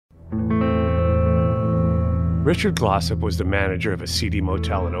Richard Glossip was the manager of a seedy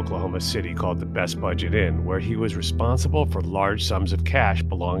motel in Oklahoma City called the Best Budget Inn, where he was responsible for large sums of cash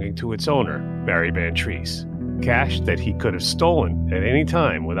belonging to its owner, Barry Van Treese. Cash that he could have stolen at any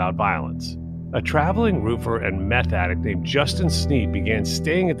time without violence. A traveling roofer and meth addict named Justin Sneed began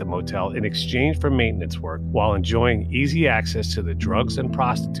staying at the motel in exchange for maintenance work while enjoying easy access to the drugs and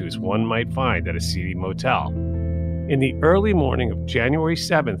prostitutes one might find at a seedy motel. In the early morning of January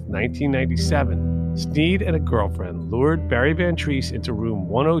 7, 1997, Sneed and a girlfriend lured Barry Van Treese into room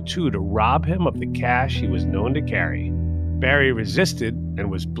 102 to rob him of the cash he was known to carry. Barry resisted and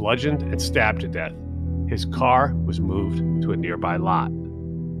was bludgeoned and stabbed to death. His car was moved to a nearby lot.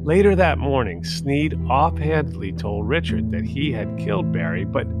 Later that morning, Sneed offhandedly told Richard that he had killed Barry,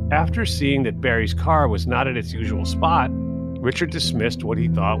 but after seeing that Barry's car was not at its usual spot, Richard dismissed what he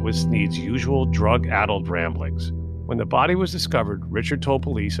thought was Sneed's usual drug-addled ramblings. When the body was discovered, Richard told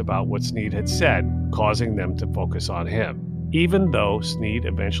police about what Sneed had said, causing them to focus on him. Even though Sneed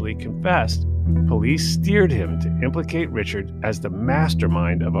eventually confessed, police steered him to implicate Richard as the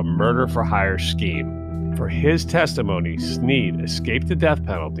mastermind of a murder-for-hire scheme. For his testimony, Sneed escaped the death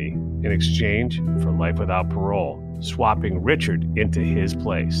penalty in exchange for life without parole, swapping Richard into his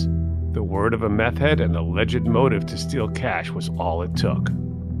place. The word of a meth head and alleged motive to steal cash was all it took.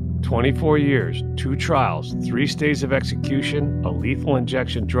 24 years, 2 trials, 3 stays of execution, a lethal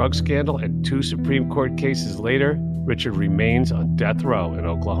injection drug scandal, and 2 Supreme Court cases later, Richard remains on death row in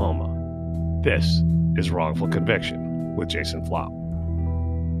Oklahoma. This is Wrongful Conviction with Jason Flom.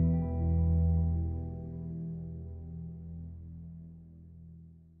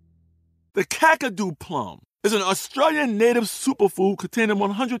 The Kakadu plum is an Australian native superfood containing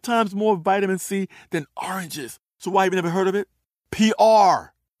 100 times more vitamin C than oranges. So why have you never heard of it?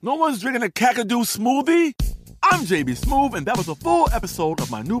 PR. No one's drinking a Kakadu smoothie? I'm JB Smooth, and that was a full episode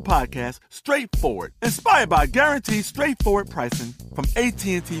of my new podcast, Straightforward, inspired by guaranteed straightforward pricing from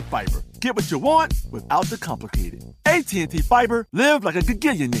AT&T Fiber. Get what you want without the complicated. AT&T Fiber, live like a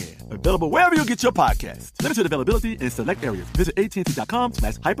gigillionaire. Available wherever you get your podcasts. Limited availability in select areas. Visit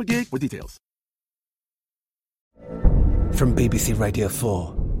AT&T.com/hypergig for details. From BBC Radio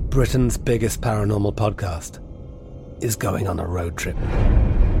 4, Britain's biggest paranormal podcast is going on a road trip.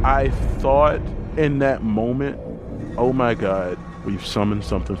 I thought in that moment, oh my God, we've summoned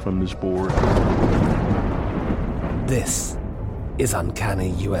something from this board. This is Uncanny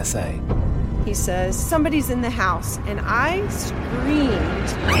USA. He says, somebody's in the house, and I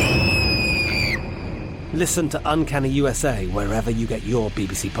screamed. Listen to Uncanny USA wherever you get your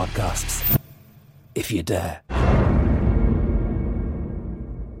BBC podcasts, if you dare.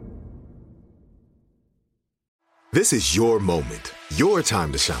 This is your moment, your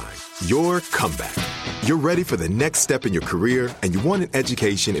time to shine, your comeback. You're ready for the next step in your career, and you want an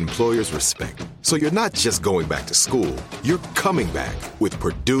education employers respect. So you're not just going back to school, you're coming back with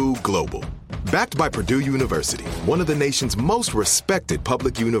Purdue Global. Backed by Purdue University, one of the nation's most respected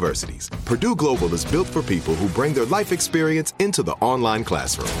public universities, Purdue Global is built for people who bring their life experience into the online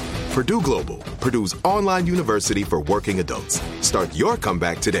classroom. Purdue Global, Purdue's online university for working adults. Start your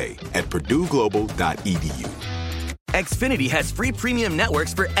comeback today at purdueglobal.edu. Xfinity has free premium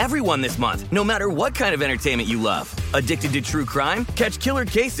networks for everyone this month, no matter what kind of entertainment you love. Addicted to true crime? Catch killer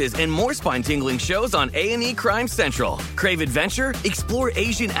cases and more spine-tingling shows on A&E Crime Central. Crave adventure? Explore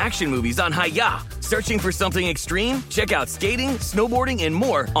Asian action movies on Hi-Ya. Searching for something extreme? Check out skating, snowboarding, and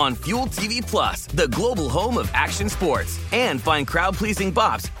more on Fuel TV Plus, the global home of action sports. And find crowd-pleasing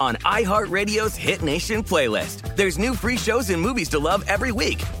bops on iHeartRadio's Hit Nation playlist. There's new free shows and movies to love every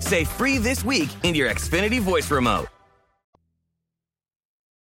week. Say free this week in your Xfinity voice remote.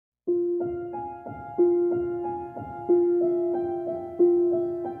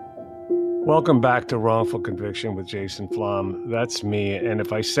 Welcome back to Wrongful Conviction with Jason Flom. That's me. And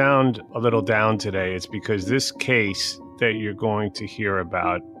if I sound a little down today, it's because this case that you're going to hear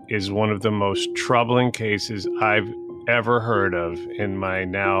about is one of the most troubling cases I've ever heard of in my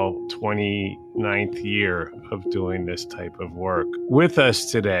now 29th year of doing this type of work. With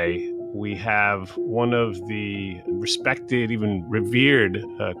us today, we have one of the respected, even revered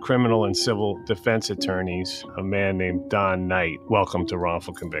criminal and civil defense attorneys, a man named Don Knight. Welcome to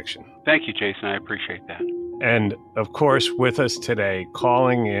Wrongful Conviction. Thank you, Jason. I appreciate that. And of course, with us today,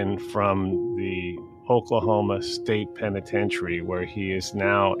 calling in from the Oklahoma State Penitentiary, where he is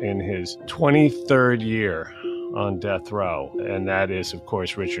now in his 23rd year on death row. And that is, of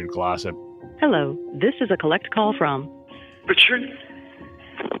course, Richard Glossip. Hello, this is a collect call from Richard?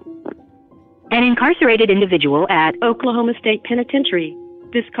 an incarcerated individual at Oklahoma State Penitentiary.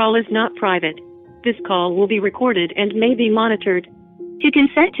 This call is not private. This call will be recorded and may be monitored. To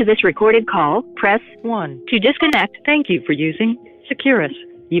consent to this recorded call, press 1. To disconnect, thank you for using Securus.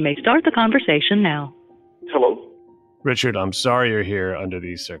 You may start the conversation now. Hello? Richard, I'm sorry you're here under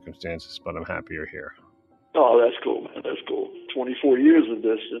these circumstances, but I'm happy you're here. Oh, that's cool, man. That's cool. 24 years of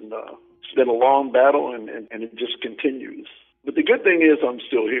this, and it's been a long battle, and it just continues. But the good thing is I'm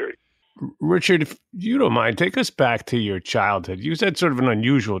still here. Richard, if you don't mind, take us back to your childhood. You had sort of an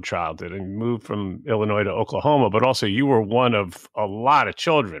unusual childhood and moved from Illinois to Oklahoma, but also you were one of a lot of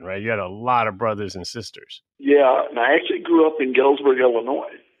children, right? You had a lot of brothers and sisters. Yeah, and I actually grew up in Galesburg,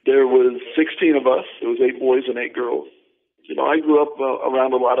 Illinois. There was 16 of us. There was 8 boys and 8 girls. I grew up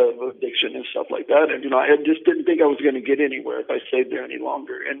around a lot of addiction and stuff like that. And, I just didn't think I was going to get anywhere if I stayed there any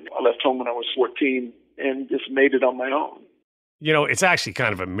longer. And I left home when I was 14 and just made it on my own. It's actually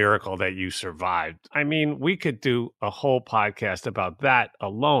kind of a miracle that you survived. I mean, we could do a whole podcast about that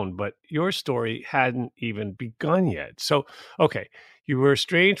alone, but your story hadn't even begun yet. So, okay, you were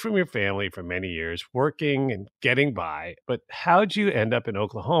estranged from your family for many years, working and getting by, but how'd you end up in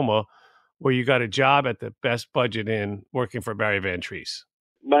Oklahoma where you got a job at the Best Budget Inn working for Barry Van Treese?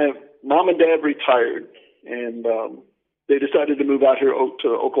 My mom and dad retired, and they decided to move out here to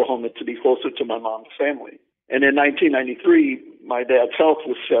Oklahoma to be closer to my mom's family. And in 1993, my dad's health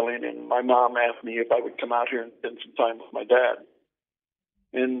was failing, and my mom asked me if I would come out here and spend some time with my dad.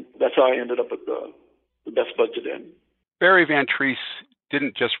 And that's how I ended up at the Best Budget Inn. Barry Van Treese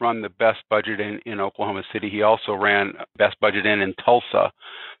didn't just run the Best Budget Inn in Oklahoma City. He also ran Best Budget Inn in Tulsa.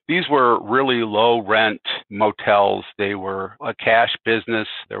 These were really low-rent motels. They were a cash business.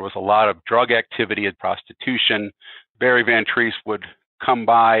 There was a lot of drug activity and prostitution. Barry Van Treese would come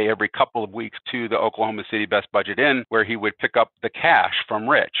by every couple of weeks to the Oklahoma City Best Budget Inn, where he would pick up the cash from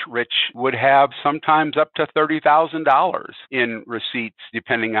Rich. Rich would have sometimes up to $30,000 in receipts,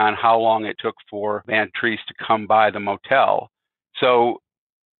 depending on how long it took for Van Treese to come by the motel. So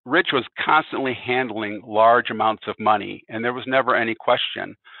Rich was constantly handling large amounts of money, and there was never any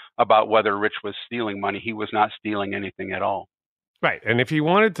question about whether Rich was stealing money. He was not stealing anything at all. Right. And if he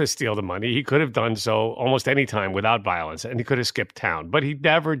wanted to steal the money, he could have done so almost any time without violence, and he could have skipped town, but he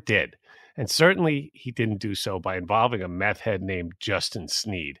never did. And certainly he didn't do so by involving a meth head named Justin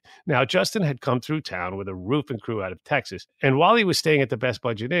Sneed. Now, Justin had come through town with a roofing crew out of Texas, and while he was staying at the Best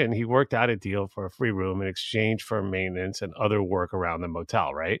Budget Inn, he worked out a deal for a free room in exchange for maintenance and other work around the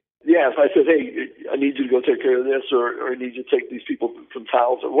motel, right? Yes, I said, hey, I need you to go take care of this, or I need you to take these people some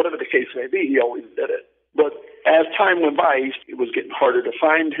towels, or whatever the case may be. He always did it. But as time went by, it was getting harder to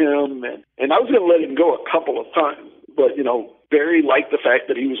find him, and I was going to let him go a couple of times. But, Barry liked the fact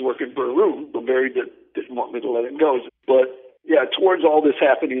that he was working for a room, but Barry didn't want me to let him go. But, yeah, towards all this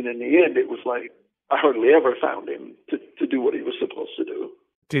happening in the end, it was like I hardly ever found him to do what he was supposed to do.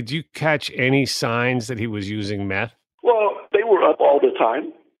 Did you catch any signs that he was using meth? Well, they were up all the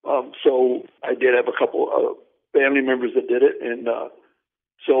time. So I did have a couple of family members that did it, and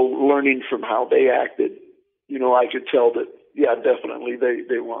so learning from how they acted, I could tell that, yeah, definitely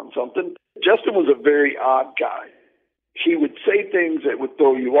they were on something. Justin was a very odd guy. He would say things that would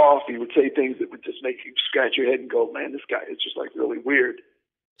throw you off. He would say things that would just make you scratch your head and go, man, this guy is just like really weird.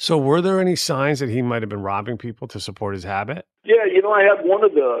 So were there any signs that he might have been robbing people to support his habit? Yeah, I had one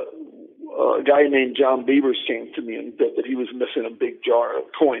of a guy named John Beavers came to me and said that he was missing a big jar of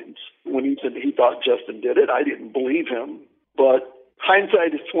coins. When he said he thought Justin did it, I didn't believe him. But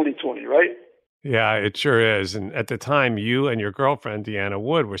hindsight is 20/20, right? Yeah, it sure is. And at the time, you and your girlfriend, Deanna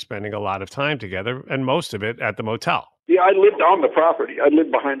Wood, were spending a lot of time together, and most of it at the motel. Yeah, I lived on the property. I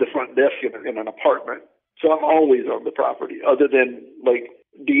lived behind the front desk in an apartment. So I'm always on the property, other than, like,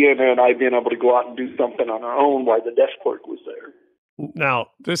 Deanna and I being able to go out and do something on our own while the desk clerk was there. Now,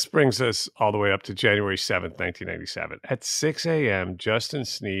 this brings us all the way up to January 7th, 1997. At 6 a.m., Justin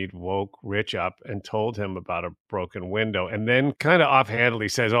Sneed woke Rich up and told him about a broken window, and then kind of offhandedly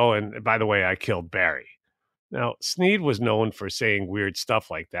says, oh, and by the way, I killed Barry. Now, Sneed was known for saying weird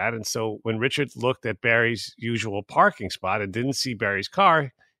stuff like that, and so when Richard looked at Barry's usual parking spot and didn't see Barry's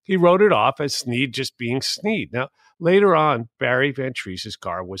car, he wrote it off as Sneed just being Sneed. Now, later on, Barry Van Treese's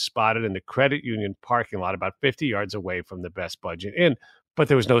car was spotted in the Credit Union parking lot about 50 yards away from the Best Budget Inn, but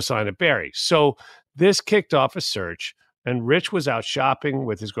there was no sign of Barry. So this kicked off a search, and Rich was out shopping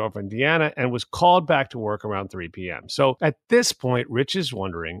with his girlfriend Deanna and was called back to work around 3 p.m. So at this point, Rich is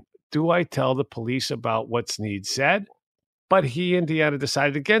wondering, do I tell the police about what Sneed said? But he and Deanna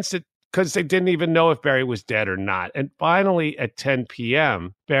decided against it because they didn't even know if Barry was dead or not. And finally, at 10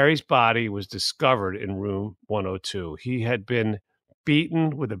 p.m., Barry's body was discovered in room 102. He had been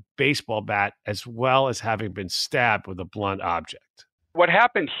beaten with a baseball bat as well as having been stabbed with a blunt object. What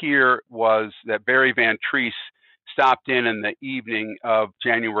happened here was that Barry Van Treese stopped in the evening of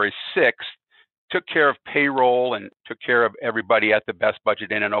January 6th, took care of payroll and took care of everybody at the Best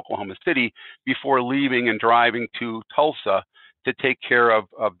Budget Inn in Oklahoma City before leaving and driving to Tulsa to take care of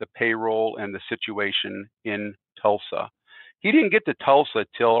the payroll and the situation in Tulsa. He didn't get to Tulsa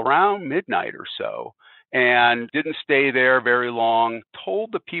till around midnight or so and didn't stay there very long,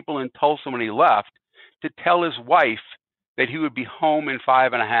 told the people in Tulsa when he left to tell his wife that he would be home in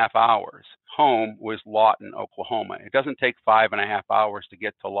 5.5 hours. Home was Lawton, Oklahoma. It doesn't take 5.5 hours to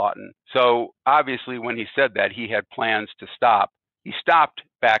get to Lawton. So obviously when he said that, he had plans to stop. He stopped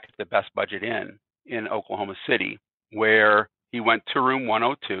back at the Best Budget Inn in Oklahoma City, where he went to room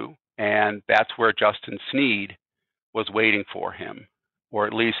 102, and that's where Justin Sneed was waiting for him, or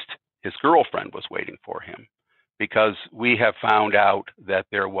at least his girlfriend was waiting for him, because we have found out that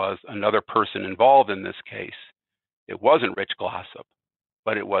there was another person involved in this case. It wasn't Rich Glossip,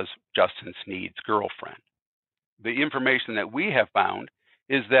 but it was Justin Sneed's girlfriend. The information that we have found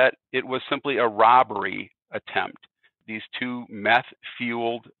is that it was simply a robbery attempt. These two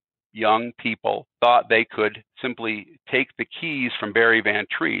meth-fueled young people thought they could simply take the keys from Barry Van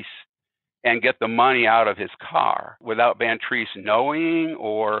Treese and get the money out of his car without Van Treese knowing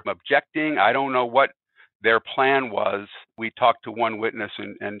or objecting. I don't know what their plan was. We talked to one witness,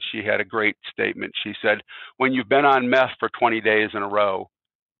 and she had a great statement. She said, when you've been on meth for 20 days in a row,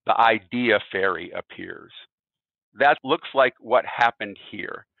 the idea fairy appears. That looks like what happened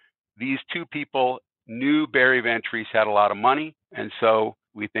here. These two people knew Barry Van Treese had a lot of money, and so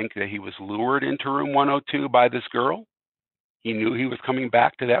we think that he was lured into room 102 by this girl. He knew he was coming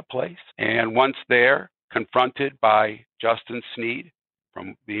back to that place. And once there, confronted by Justin Sneed,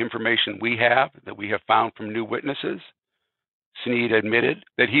 from the information we have, that we have found from new witnesses, Sneed admitted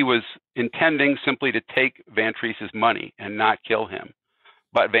that he was intending simply to take Van Treese's money and not kill him.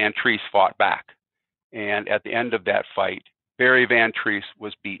 But Van Treese fought back. And at the end of that fight, Barry Van Treese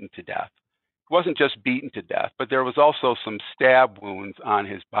was beaten to death. He wasn't just beaten to death, but there was also some stab wounds on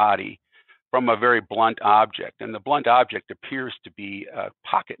his body from a very blunt object. And the blunt object appears to be a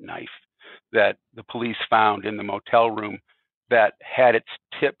pocket knife that the police found in the motel room that had its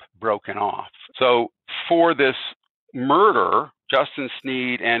tip broken off. So for this murder, Justin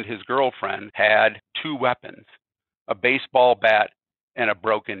Sneed and his girlfriend had two weapons, a baseball bat and a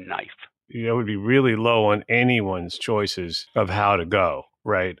broken knife. That would be really low on anyone's choices of how to go,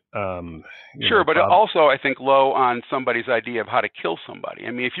 right? Sure, but also I think low on somebody's idea of how to kill somebody.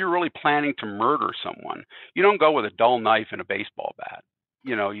 I mean, if you're really planning to murder someone, you don't go with a dull knife and a baseball bat.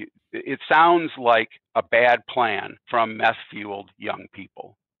 It sounds like a bad plan from meth-fueled young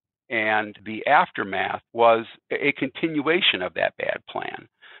people. And the aftermath was a continuation of that bad plan.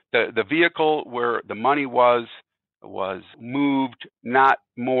 The vehicle where the money was moved not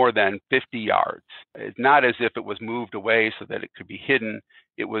more than 50 yards. It's not as if it was moved away so that it could be hidden.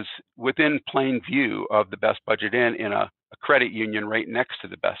 It was within plain view of the Best Budget Inn in a credit union right next to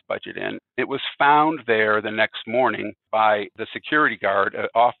the Best Budget Inn. It was found there the next morning by the security guard, an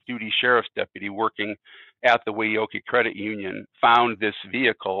off-duty sheriff's deputy working at the Wayoke Credit Union, found this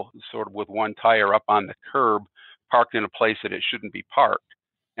vehicle sort of with one tire up on the curb, parked in a place that it shouldn't be parked.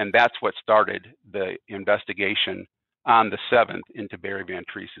 And that's what started the investigation on the 7th into Barry Van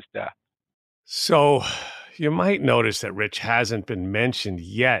Treese's death. So you might notice that Rich hasn't been mentioned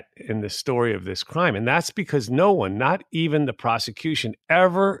yet in the story of this crime. And that's because no one, not even the prosecution,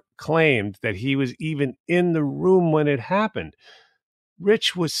 ever claimed that he was even in the room when it happened.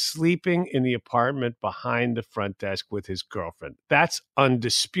 Rich was sleeping in the apartment behind the front desk with his girlfriend. That's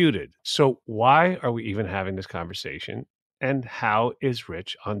undisputed. So why are we even having this conversation? And how is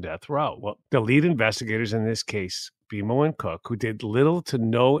Rich on death row? Well, the lead investigators in this case, Bimo and Cook, who did little to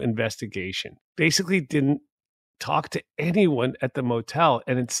no investigation, basically didn't talk to anyone at the motel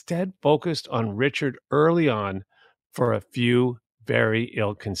and instead focused on Richard early on for a few very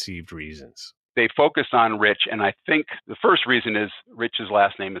ill-conceived reasons. They focused on Rich, and I think the first reason is Rich's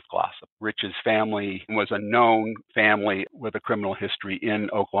last name is Glossip. Rich's family was a known family with a criminal history in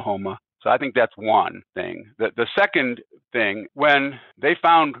Oklahoma. So I think that's one thing. The second thing, when they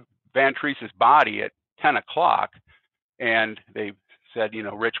found Van Treese's body at 10 o'clock, and they said,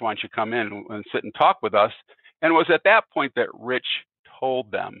 Rich, why don't you come in and sit and talk with us? And it was at that point that Rich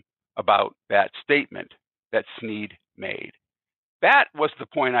told them about that statement that Sneed made. That was the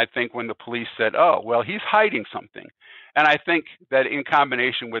point, I think, when the police said, oh, well, he's hiding something. And I think that in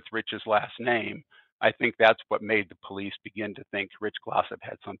combination with Rich's last name, I think that's what made the police begin to think Rich Glossip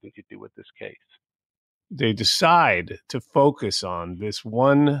had something to do with this case. They decide to focus on this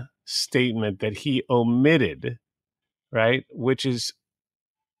one statement that he omitted, right? Which is,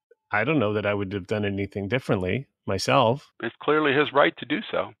 I don't know that I would have done anything differently. myself. It's clearly his right to do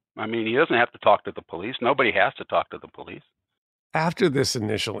so. I mean, he doesn't have to talk to the police. Nobody has to talk to the police. After this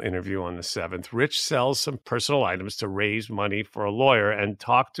initial interview on the 7th, Rich sells some personal items to raise money for a lawyer and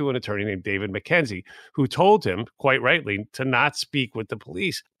talked to an attorney named David McKenzie, who told him, quite rightly, to not speak with the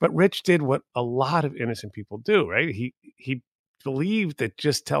police. But Rich did what a lot of innocent people do, right? He believed that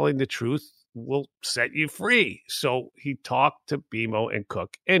just telling the truth will set you free. So he talked to BMO and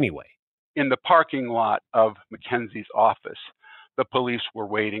Cook anyway. In the parking lot of McKenzie's office, the police were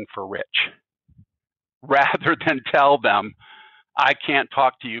waiting for Rich. Rather than tell them, I can't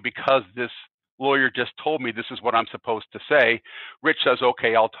talk to you because this lawyer just told me this is what I'm supposed to say, Rich says,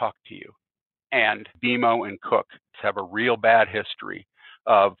 okay, I'll talk to you. And BMO and Cook have a real bad history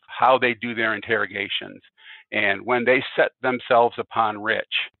of how they do their interrogations. And when they set themselves upon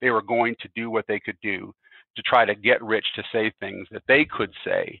Rich, they were going to do what they could do to try to get Rich to say things that they could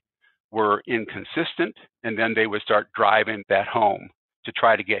say were inconsistent, and then they would start driving that home to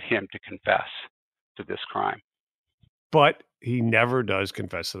try to get him to confess to this crime. But he never does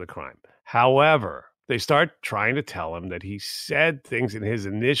confess to the crime. However, they start trying to tell him that he said things in his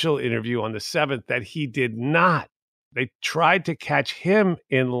initial interview on the 7th that he did not. They tried to catch him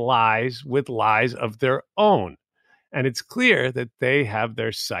in lies with lies of their own. And it's clear that they have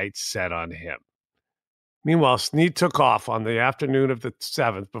their sights set on him. Meanwhile, Snead took off on the afternoon of the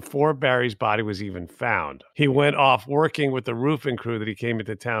 7th before Barry's body was even found. He went off working with the roofing crew that he came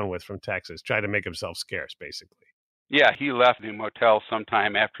into town with from Texas, tried to make himself scarce, basically. Yeah, he left the motel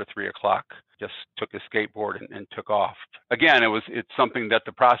sometime after 3 o'clock, just took his skateboard and took off. Again, it's something that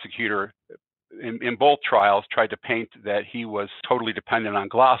the prosecutor in both trials tried to paint that he was totally dependent on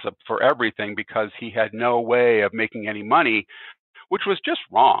Glossip for everything because he had no way of making any money, which was just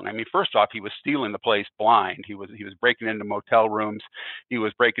wrong. I mean, first off, he was stealing the place blind. He was breaking into motel rooms. He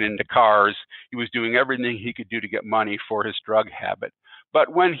was breaking into cars. He was doing everything he could do to get money for his drug habit.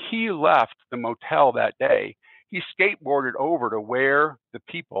 But when he left the motel that day, he skateboarded over to where the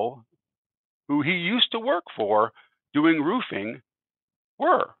people who he used to work for doing roofing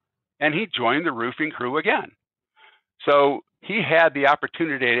were. And he joined the roofing crew again. So he had the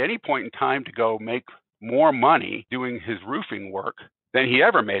opportunity at any point in time to go make more money doing his roofing work than he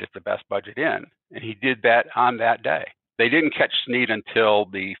ever made at the Best Budget Inn. And he did that on that day. They didn't catch Snead until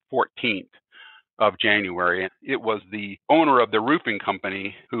the 14th of January. It was the owner of the roofing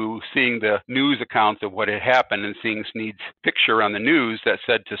company who, seeing the news accounts of what had happened and seeing Snead's picture on the news, that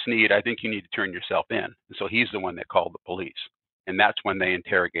said to Snead, I think you need to turn yourself in. And so he's the one that called the police. And that's when they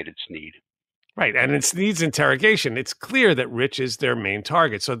interrogated Snead. Right. And in Snead's interrogation, it's clear that Rich is their main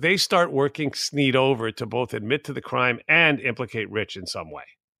target. So they start working Snead over to both admit to the crime and implicate Rich in some way.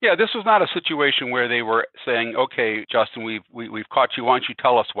 Yeah, this was not a situation where they were saying, okay, Justin, we've caught you. Why don't you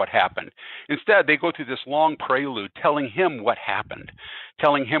tell us what happened? Instead, they go through this long prelude telling him what happened,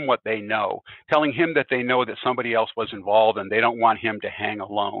 telling him what they know, telling him that they know that somebody else was involved and they don't want him to hang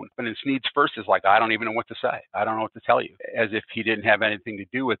alone. And then Snead's first is like, I don't even know what to say. I don't know what to tell you, as if he didn't have anything to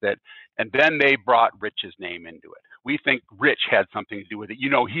do with it. And then they brought Rich's name into it. We think Rich had something to do with it.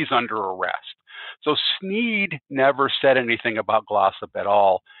 You know, he's under arrest. So Snead never said anything about Glossip at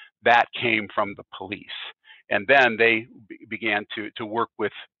all. That came from the police. And then they began to work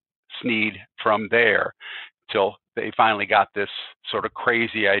with Snead from there till they finally got this sort of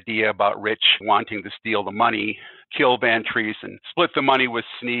crazy idea about Rich wanting to steal the money, kill Van Treese, and split the money with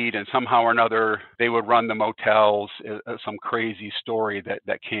Snead, and somehow or another they would run the motels, some crazy story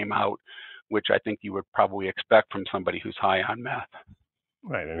that came out, which I think you would probably expect from somebody who's high on meth.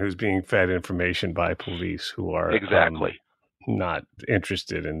 Right, and who's being fed information by police who are exactly not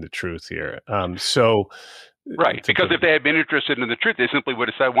interested in the truth here. Right, because if they had been interested in the truth, they simply would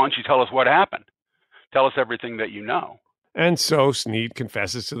have said, why don't you tell us what happened? Tell us everything that you know. And so Snead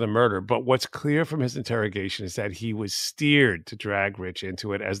confesses to the murder. But what's clear from his interrogation is that he was steered to drag Rich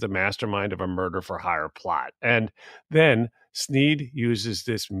into it as the mastermind of a murder-for-hire plot. And then Snead uses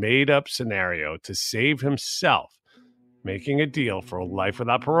this made-up scenario to save himself, making a deal for life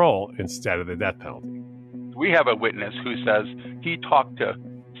without parole instead of the death penalty. We have a witness who says he talked to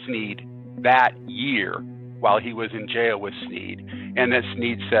Snead that year while he was in jail with Snead, and that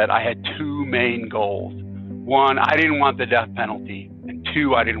Snead said, I had two main goals. One, I didn't want the death penalty, and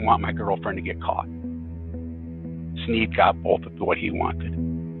two, I didn't want my girlfriend to get caught. Snead got both of what he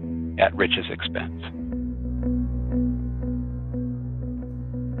wanted at Rich's expense.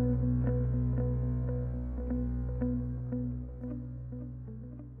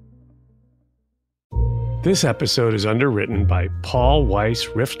 This episode is underwritten by Paul Weiss,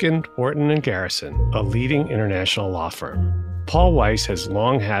 Rifkin, Orton & Garrison, a leading international law firm. Paul Weiss has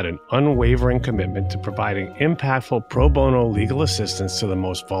long had an unwavering commitment to providing impactful pro bono legal assistance to the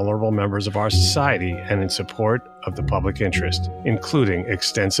most vulnerable members of our society and in support of the public interest, including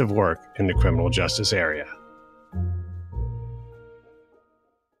extensive work in the criminal justice area.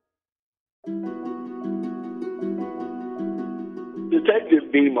 Detective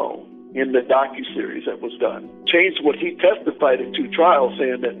Bimo, in the docuseries that was done, changed what he testified in 2 trials,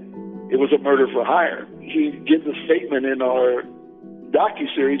 saying that it was a murder for hire. He gives a statement in our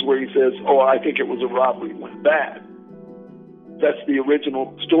docuseries where he says, I think it was a robbery went bad. That's the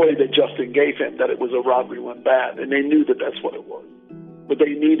original story that Justin gave him, that it was a robbery went bad, and they knew that that's what it was. But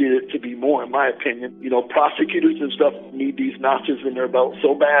they needed it to be more, in my opinion. Prosecutors and stuff need these notches in their belt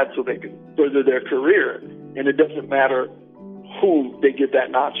so bad so they can further their career, and it doesn't matter who they get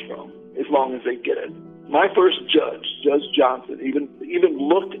that notch from, as long as they get it. My first judge, Judge Johnson, even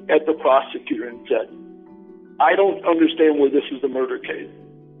looked at the prosecutor and said, I don't understand where this is a murder case.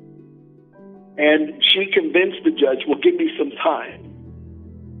 And she convinced the judge, well, give me some time.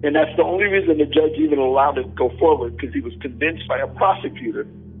 And that's the only reason the judge even allowed it to go forward, because he was convinced by a prosecutor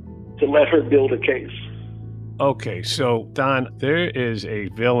to let her build a case. Okay, so Don, there is a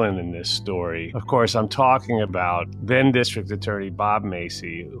villain in this story. Of course, I'm talking about then District Attorney Bob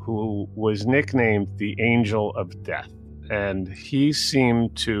Macy, who was nicknamed the Angel of Death. And he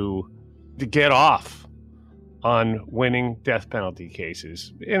seemed to get off on winning death penalty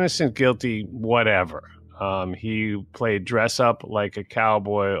cases. Innocent, guilty, whatever. He played dress up like a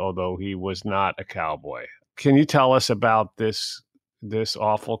cowboy, although he was not a cowboy. Can you tell us about this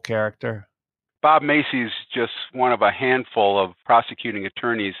awful character? Bob Macy's just one of a handful of prosecuting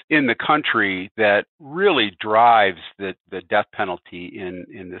attorneys in the country that really drives the death penalty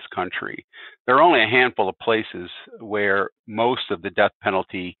in this country. There are only a handful of places where most of the death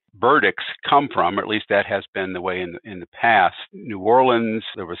penalty verdicts come from, or at least that has been the way in the past. New Orleans,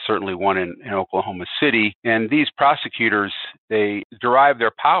 there was certainly one in Oklahoma City, and these prosecutors, they derive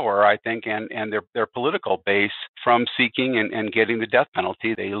their power, I think, and their political base from seeking and getting the death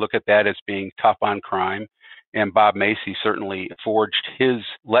penalty. They look at that as being tough on crime, and Bob Macy certainly forged his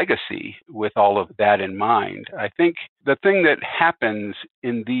legacy with all of that in mind. I think the thing that happens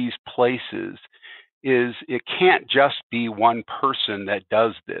in these places is it can't just be one person that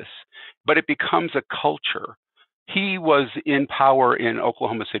does this, but it becomes a culture. He was in power in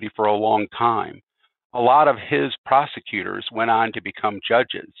Oklahoma City for a long time. A lot of his prosecutors went on to become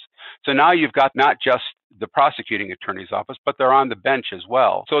judges. So now you've got not just the prosecuting attorney's office, but they're on the bench as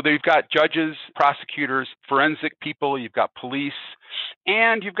well. So you've got judges, prosecutors, forensic people, you've got police,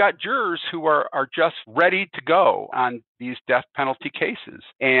 and you've got jurors who are just ready to go on these death penalty cases.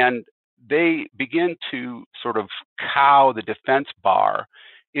 And they begin to sort of cow the defense bar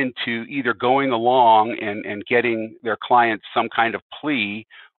into either going along and getting their clients some kind of plea,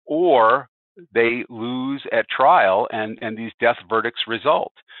 or they lose at trial and these death verdicts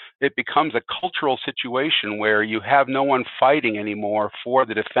result. It becomes a cultural situation where you have no one fighting anymore for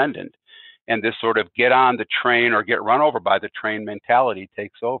the defendant. And this sort of get on the train or get run over by the train mentality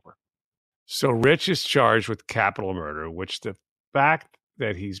takes over. So Rich is charged with capital murder, which the fact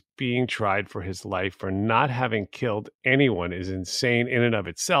that he's being tried for his life for not having killed anyone is insane in and of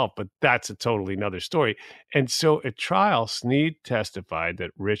itself, but that's a totally another story. And so at trial, Snead testified that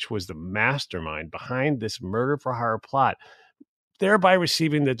Rich was the mastermind behind this murder for hire plot, thereby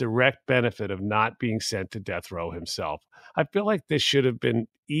receiving the direct benefit of not being sent to death row himself. I feel like this should have been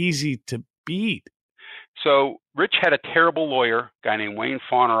easy to beat. So Rich had a terrible lawyer, a guy named Wayne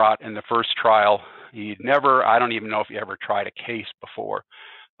Faunerot, in the first trial. I don't even know if he ever tried a case before.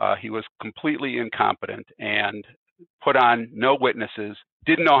 He was completely incompetent and put on no witnesses,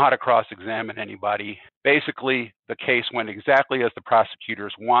 didn't know how to cross-examine anybody. Basically, the case went exactly as the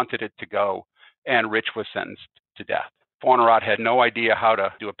prosecutors wanted it to go, and Rich was sentenced to death. Faunerot had no idea how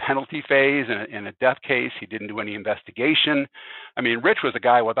to do a penalty phase in a death case. He didn't do any investigation. I mean, Rich was a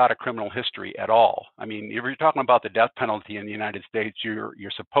guy without a criminal history at all. I mean, if you're talking about the death penalty in the United States, you're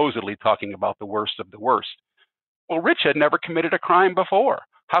supposedly talking about the worst of the worst. Well, Rich had never committed a crime before.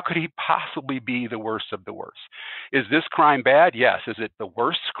 How could he possibly be the worst of the worst? Is this crime bad? Yes. Is it the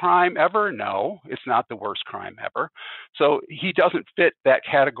worst crime ever? No, it's not the worst crime ever. So he doesn't fit that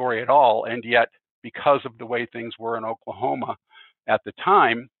category at all. And yet, because of the way things were in Oklahoma at the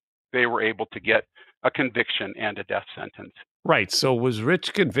time, they were able to get a conviction and a death sentence. Right. So was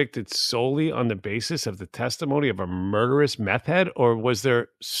Rich convicted solely on the basis of the testimony of a murderous meth head, or was there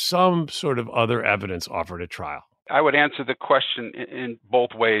some sort of other evidence offered at trial? I would answer the question in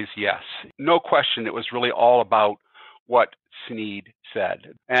both ways, yes. No question, it was really all about what Snead said.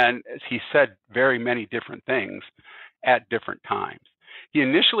 And he said very many different things. at different times. He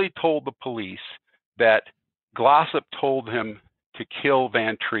initially told the police that Glossip told him to kill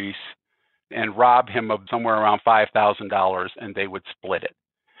Van Treese and rob him of somewhere around $5,000 and they would split it.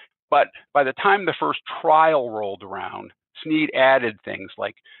 But by the time the first trial rolled around, Sneed added things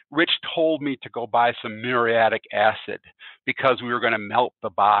like, Rich told me to go buy some muriatic acid because we were going to melt the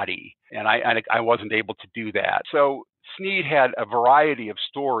body, and I wasn't able to do that. So Sneed had a variety of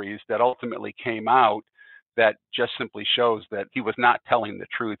stories that ultimately came out that just simply shows that he was not telling the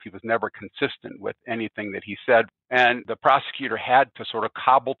truth. He was never consistent with anything that he said. And the prosecutor had to sort of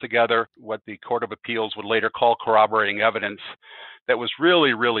cobble together what the Court of Appeals would later call corroborating evidence that was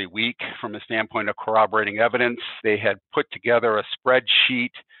really, really weak from a standpoint of corroborating evidence. They had put together a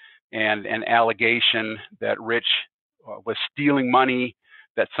spreadsheet and an allegation that Rich was stealing money,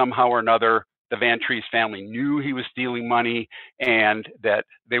 that somehow or another the Van Treese family knew he was stealing money, and that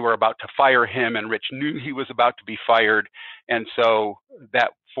they were about to fire him, and Rich knew he was about to be fired. And so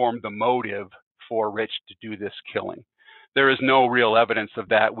that formed the motive for Rich to do this killing. There is no real evidence of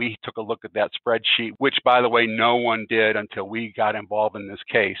that. We took a look at that spreadsheet, which, by the way, no one did until we got involved in this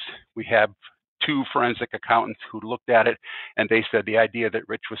case. We have 2 forensic accountants who looked at it, and they said the idea that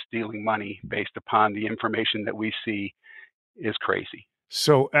Rich was stealing money based upon the information that we see is crazy.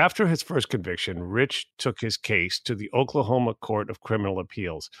 So after his first conviction, Rich took his case to the Oklahoma Court of Criminal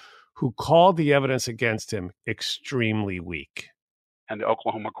Appeals, who called the evidence against him extremely weak. And the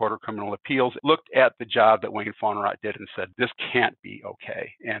Oklahoma Court of Criminal Appeals looked at the job that Wayne Faunerat did and said, this can't be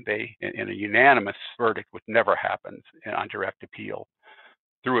okay. And they, in a unanimous verdict, which never happens on direct appeal,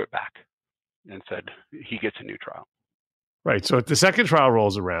 threw it back and said he gets a new trial. Right. So the second trial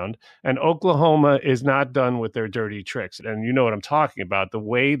rolls around and Oklahoma is not done with their dirty tricks. And you know what I'm talking about, the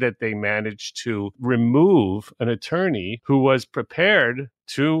way that they managed to remove an attorney who was prepared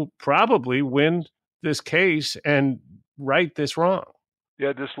to probably win this case and right this wrong.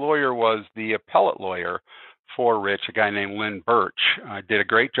 Yeah, this lawyer was the appellate lawyer for Rich, a guy named Lynn Birch. Did a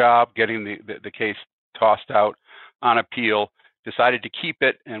great job getting the case tossed out on appeal. Decided to keep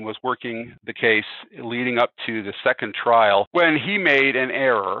it and was working the case leading up to the second trial when he made an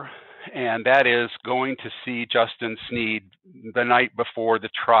error, and that is going to see Justin Sneed the night before the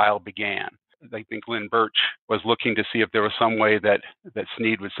trial began. I think Lynn Birch was looking to see if there was some way that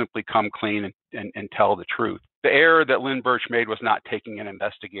Sneed would simply come clean and tell the truth. The error that Lynn Birch made was not taking an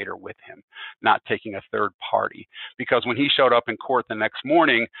investigator with him, not taking a third party. Because when he showed up in court the next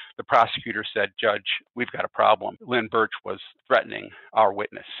morning, the prosecutor said, Judge, we've got a problem. Lynn Birch was threatening our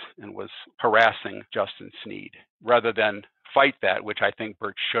witness and was harassing Justin Sneed. Rather than fight that, which I think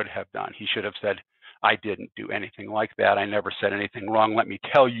Birch should have done, he should have said, I didn't do anything like that. I never said anything wrong. Let me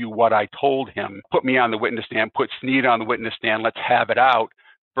tell you what I told him. Put me on the witness stand, put Sneed on the witness stand. Let's have it out.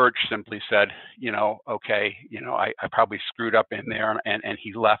 Birch simply said, okay, I probably screwed up in there, and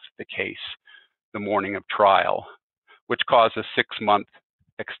he left the case the morning of trial, which caused a 6-month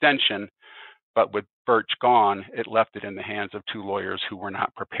extension. But with Birch gone, it left it in the hands of 2 lawyers who were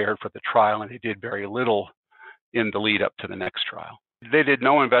not prepared for the trial, and they did very little in the lead up to the next trial. They did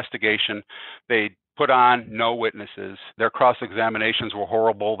no investigation. They put on no witnesses. Their cross-examinations were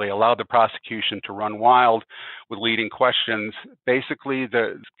horrible. They allowed the prosecution to run wild with leading questions. Basically,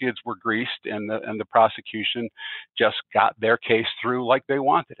 the skids were greased, and the prosecution just got their case through like they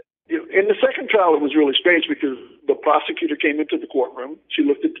wanted it. In the second trial, it was really strange because the prosecutor came into the courtroom. She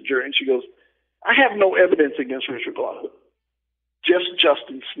looked at the jury, and she goes, I have no evidence against Richard Glossip, just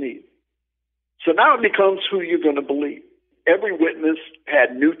Justin Sneed. So now it becomes who you're going to believe. Every witness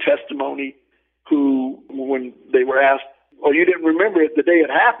had new testimony who, when they were asked, oh, you didn't remember it the day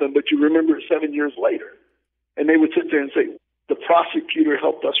it happened, but you remember it 7 years later. And they would sit there and say, the prosecutor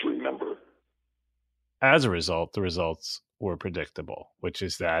helped us remember. As a result, the results were predictable, which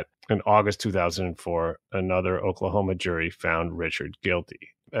is that in August 2004, another Oklahoma jury found Richard guilty,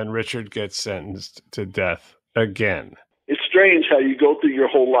 and Richard gets sentenced to death again. It's strange how you go through your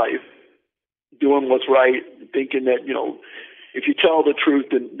whole life doing what's right, thinking that, if you tell the truth,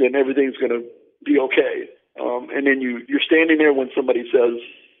 then everything's going to be okay. And then you're standing there when somebody says,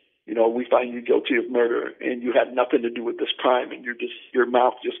 we find you guilty of murder, and you had nothing to do with this crime, and your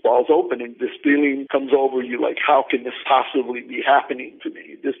mouth just falls open, and this feeling comes over you like, how can this possibly be happening to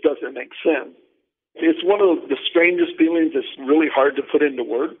me? This doesn't make sense. It's one of the strangest feelings. It's really hard to put into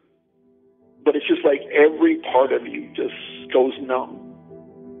words, but it's just like every part of you just goes numb.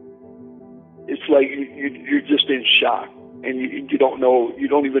 It's like you're just in shock, and you don't know, you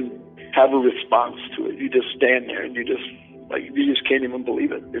don't even have a response to it. You just stand there, and you just can't even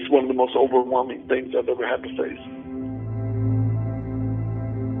believe it. It's one of the most overwhelming things I've ever had to face.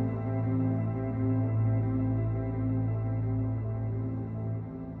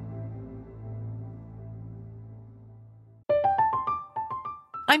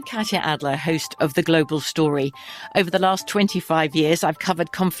 I'm Katya Adler, host of The Global Story. Over the last 25 years, I've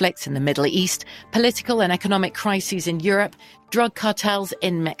covered conflicts in the Middle East, political and economic crises in Europe, drug cartels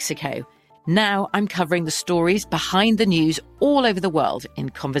in Mexico. Now I'm covering the stories behind the news all over the world in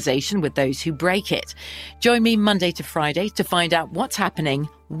conversation with those who break it. Join me Monday to Friday to find out what's happening,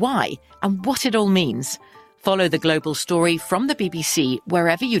 why, and what it all means. Follow The Global Story from the BBC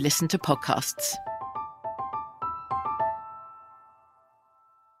wherever you listen to podcasts.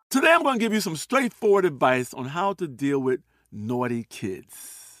 Today I'm going to give you some straightforward advice on how to deal with naughty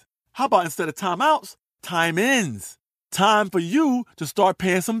kids. How about instead of timeouts, time-ins? Time for you to start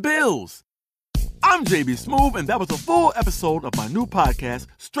paying some bills. I'm JB Smoove, and that was a full episode of my new podcast,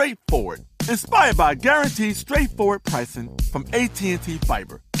 Straightforward, inspired by guaranteed straightforward pricing from AT&T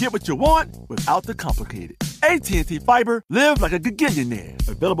Fiber. Get what you want without the complicated. AT&T Fiber, live like a gigillionaire.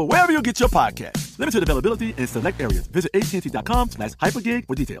 Available wherever you get your podcasts. Limited availability in select areas. Visit AT&T.com/hypergig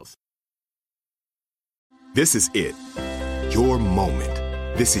for details. This is it. Your moment.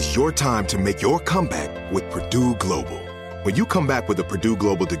 This is your time to make your comeback with Purdue Global. When you come back with a Purdue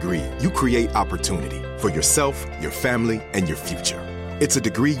Global degree, you create opportunity for yourself, your family, and your future. It's a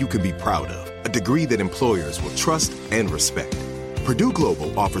degree you can be proud of, a degree that employers will trust and respect. Purdue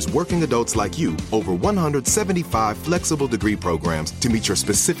Global offers working adults like you over 175 flexible degree programs to meet your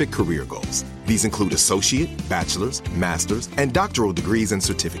specific career goals. These include associate, bachelor's, master's, and doctoral degrees and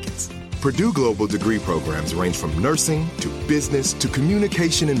certificates. Purdue Global degree programs range from nursing to business to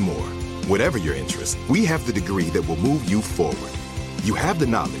communication and more. Whatever your interest, we have the degree that will move you forward. You have the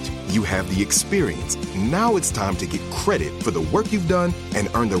knowledge, you have the experience. Now it's time to get credit for the work you've done and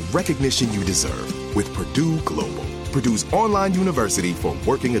earn the recognition you deserve with Purdue Global, Purdue's online university for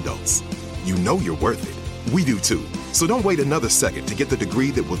working adults. You know you're worth it. We do too. So don't wait another second to get the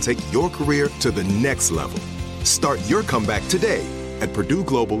degree that will take your career to the next level. Start your comeback today at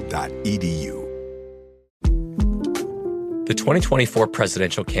purdueglobal.edu. The 2024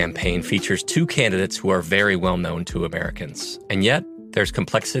 presidential campaign features two candidates who are very well known to Americans. And yet, there's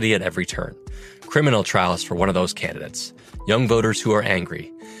complexity at every turn. Criminal trials for one of those candidates. Young voters who are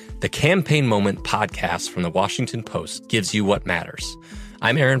angry. The Campaign Moment podcast from the Washington Post gives you what matters.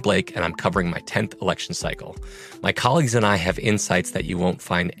 I'm Aaron Blake, and I'm covering my 10th election cycle. My colleagues and I have insights that you won't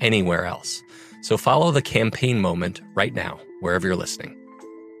find anywhere else. So follow The Campaign Moment right now, wherever you're listening.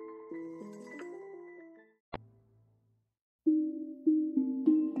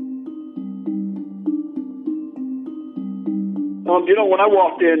 When I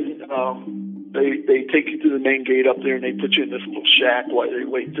walked in, they take you to the main gate up there, and they put you in this little shack while they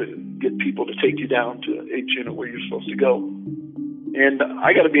wait to get people to take you down to H unit where you're supposed to go. And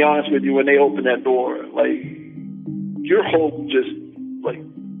I got to be honest with you, when they open that door, like, your hope just, like,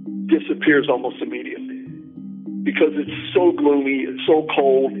 disappears almost immediately because it's so gloomy, it's so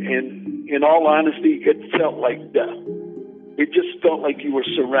cold, and in all honesty, it felt like death. It just felt like you were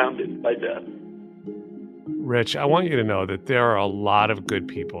surrounded by death. Rich, I want you to know that there are a lot of good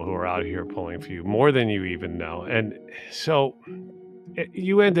people who are out here pulling for you, more than you even know. And so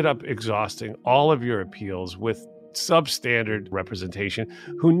you ended up exhausting all of your appeals with substandard representation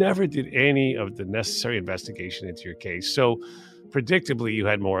who never did any of the necessary investigation into your case. So predictably, you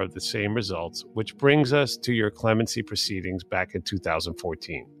had more of the same results, which brings us to your clemency proceedings back in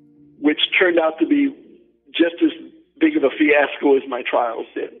 2014. Which turned out to be just as big of a fiasco as my trials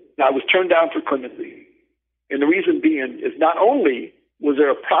did. Now, I was turned down for clemency. And the reason being is not only was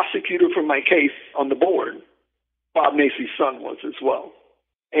there a prosecutor for my case on the board, Bob Macy's son was as well.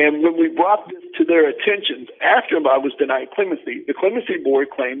 And when we brought this to their attention after I was denied clemency, the clemency board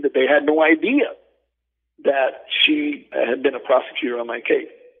claimed that they had no idea that she had been a prosecutor on my case.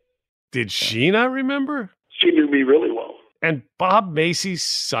 Did she not remember? She knew me really well. And Bob Macy's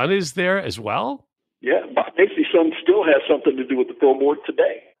son is there as well? Yeah, Bob Macy's son still has something to do with the pro board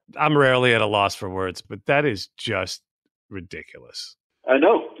today. I'm rarely at a loss for words, but that is just ridiculous. I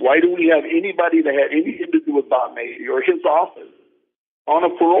know. Why do we have anybody that had anything to do with Bob Macy or his office on a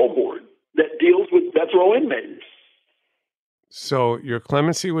parole board that deals with death row inmates? So your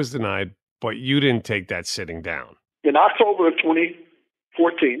clemency was denied, but you didn't take that sitting down. In October of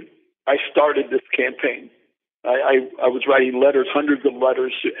 2014, I started this campaign. I was writing letters, hundreds of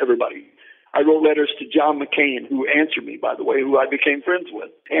letters to everybody. I wrote letters to John McCain, who answered me, by the way, who I became friends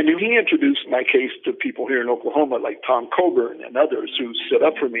with. And he introduced my case to people here in Oklahoma, like Tom Coburn and others who stood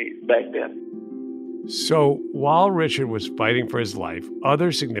up for me back then. So while Richard was fighting for his life,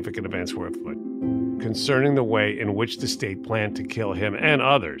 other significant events were afoot concerning the way in which the state planned to kill him and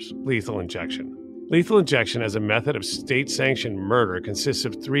others, lethal injection. Lethal injection as a method of state-sanctioned murder consists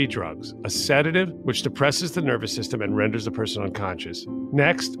of 3 drugs: a sedative, which depresses the nervous system and renders the person unconscious.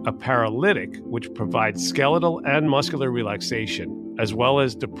 Next, a paralytic, which provides skeletal and muscular relaxation, as well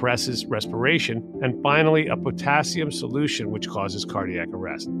as depresses respiration. And finally, a potassium solution, which causes cardiac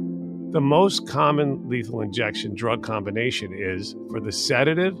arrest. The most common lethal injection drug combination is, for the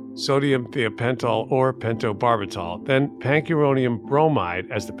sedative, sodium thiopental or pentobarbital, then pancuronium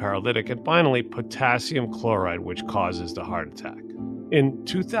bromide as the paralytic, and finally potassium chloride, which causes the heart attack. In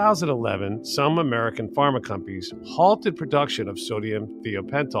 2011, some American pharma companies halted production of sodium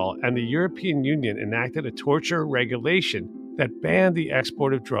thiopental, and the European Union enacted a torture regulation that banned the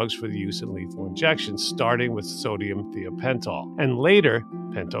export of drugs for the use in lethal injections, starting with sodium thiopental and later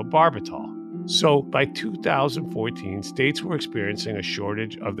pentobarbital. So by 2014, states were experiencing a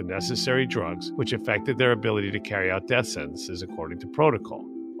shortage of the necessary drugs, which affected their ability to carry out death sentences according to protocol.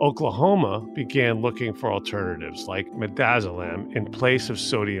 Oklahoma began looking for alternatives like midazolam in place of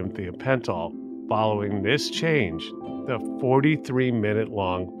sodium thiopental. Following this change, the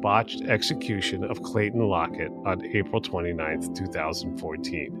 43-minute-long botched execution of Clayton Lockett on April 29,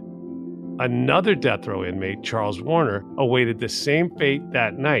 2014. Another death row inmate, Charles Warner, awaited the same fate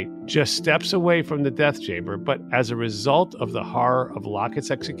that night, just steps away from the death chamber, but as a result of the horror of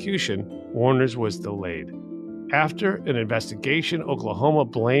Lockett's execution, Warner's was delayed. After an investigation, Oklahoma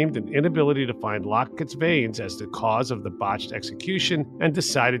blamed an inability to find Lockett's veins as the cause of the botched execution and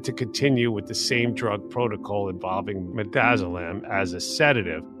decided to continue with the same drug protocol involving midazolam as a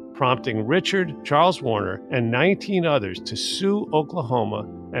sedative, prompting Richard, Charles Warner, and 19 others to sue Oklahoma,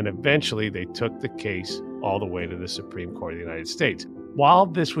 and eventually they took the case all the way to the Supreme Court of the United States. While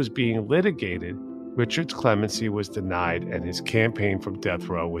this was being litigated, Richard's clemency was denied and his campaign from death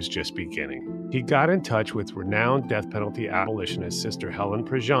row was just beginning. He got in touch with renowned death penalty abolitionist Sister Helen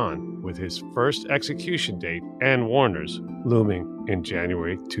Prejean with his first execution date and Warner's looming in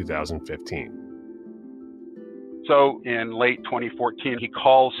January 2015. So in late 2014, he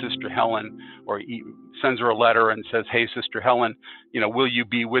calls Sister Helen, or he sends her a letter and says, "Hey, Sister Helen, will you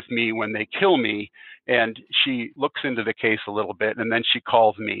be with me when they kill me?" And she looks into the case a little bit, and then she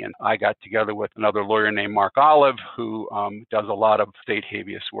calls me, and I got together with another lawyer named Mark Olive, who does a lot of state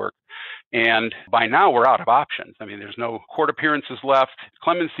habeas work. And by now, we're out of options. I mean, there's no court appearances left.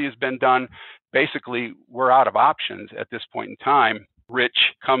 Clemency has been done. Basically, we're out of options at this point in time. Rich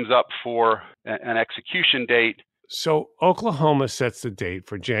comes up for an execution date. So Oklahoma sets the date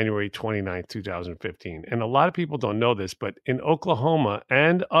for January 29, 2015. And a lot of people don't know this, but in Oklahoma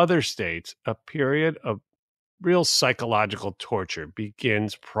and other states, a period of real psychological torture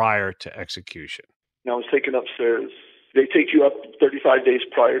begins prior to execution. I was taken upstairs. They take you up 35 days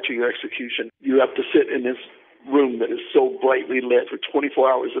prior to your execution. You have to sit in this room that is so brightly lit for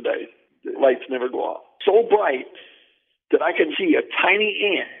 24 hours a day. The lights never go off. So bright that I can see a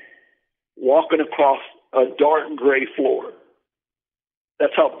tiny ant walking across a dark gray floor.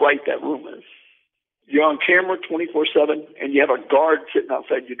 That's how bright that room is. You're on camera 24/7, and you have a guard sitting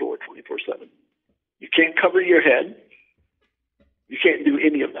outside your door 24/7. You can't cover your head. You can't do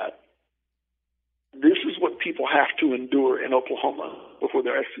any of that. This is what people have to endure in Oklahoma before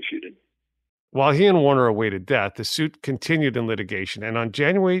they're executed. While he and Warner awaited death, the suit continued in litigation, and on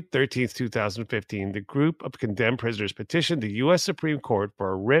January 13, 2015, the group of condemned prisoners petitioned the U.S. Supreme Court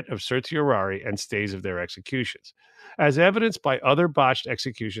for a writ of certiorari and stays of their executions. As evidenced by other botched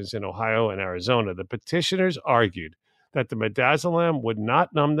executions in Ohio and Arizona, the petitioners argued that the midazolam would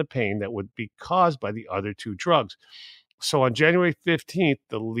not numb the pain that would be caused by the other 2 drugs. So on January 15th,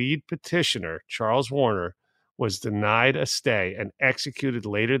 the lead petitioner, Charles Warner, was denied a stay and executed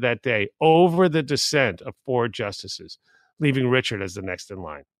later that day over the dissent of 4 justices, leaving Richard as the next in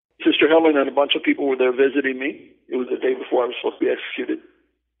line. Sister Helen and a bunch of people were there visiting me. It was the day before I was supposed to be executed.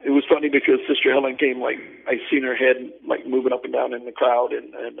 It was funny because Sister Helen came, I seen her head moving up and down in the crowd,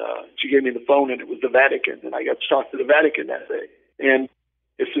 and she gave me the phone, and it was the Vatican, and I got to talk to the Vatican that day. And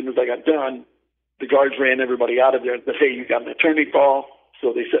as soon as I got done, the guards ran everybody out of there and said, "Hey, you got an attorney call."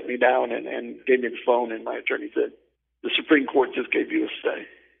 So they set me down and gave me the phone, and my attorney said, "The Supreme Court just gave you a stay,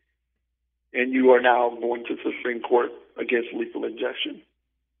 and you are now going to the Supreme Court against lethal injection."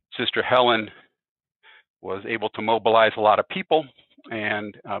 Sister Helen was able to mobilize a lot of people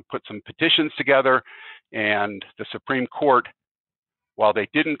and put some petitions together, and the Supreme Court, while they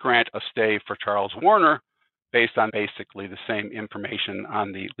didn't grant a stay for Charles Warner, based on basically the same information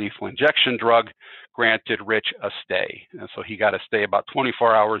on the lethal injection drug, granted Rich a stay. And so he got a stay about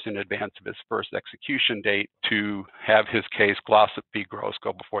 24 hours in advance of his first execution date to have his case, Glossip v. Gross,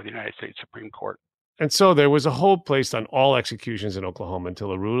 go before the United States Supreme Court. And so there was a hold placed on all executions in Oklahoma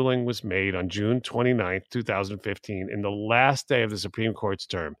until a ruling was made on June 29th, 2015, in the last day of the Supreme Court's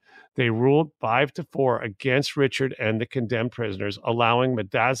term. They ruled 5-4 against Richard and the condemned prisoners, allowing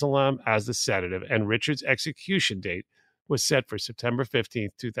midazolam as the sedative, and Richard's execution date was set for September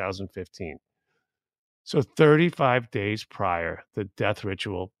 15th, 2015. So 35 days prior, the death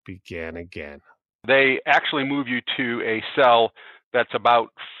ritual began again. They actually move you to a cell that's about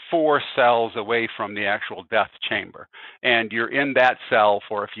 4 cells away from the actual death chamber. And you're in that cell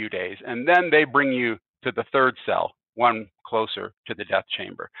for a few days. And then they bring you to the 3rd cell, one closer to the death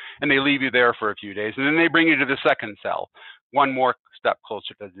chamber. And they leave you there for a few days. And then they bring you to the 2nd cell, one more step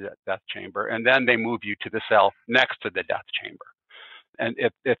closer to the death chamber. And then they move you to the cell next to the death chamber. And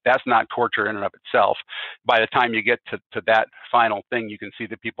if that's not torture in and of itself, by the time you get to that final thing, you can see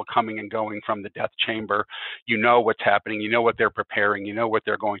the people coming and going from the death chamber. You know what's happening. You know what they're preparing. You know what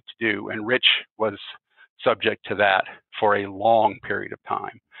they're going to do. And Rich was subject to that for a long period of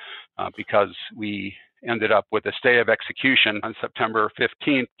time because we ended up with a stay of execution on September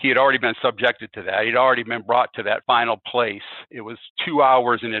 15th. He had already been subjected to that. He'd already been brought to that final place. It was 2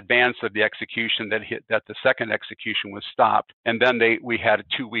 hours in advance of the execution that the second execution was stopped. And then we had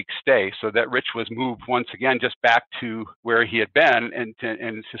a 2-week stay, so that Rich was moved once again just back to where he had been and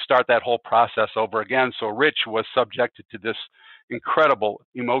to start that whole process over again. So Rich was subjected to this incredible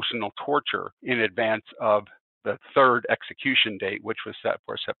emotional torture in advance of the 3rd execution date, which was set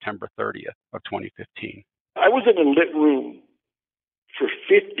for September 30th of 2015. I was in a lit room for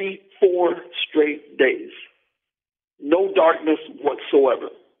 54 straight days. No darkness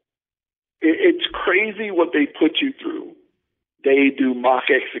whatsoever. It's crazy what they put you through. They do mock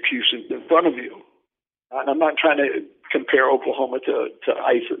executions in front of you. And I'm not trying to compare Oklahoma to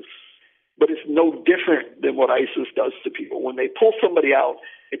ISIS, but it's no different than what ISIS does to people. When they pull somebody out,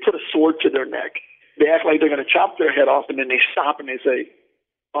 they put a sword to their neck. They act like they're going to chop their head off, and then they stop and they say,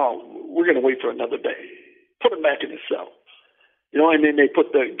 "Oh, we're going to wait for another day. Put him back in his cell." And then they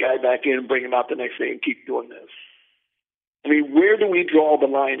put the guy back in and bring him out the next day and keep doing this. I mean, where do we draw the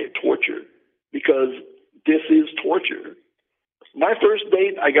line at torture? Because this is torture. My first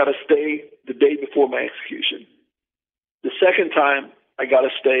date, I got to stay the day before my execution. The second time, I got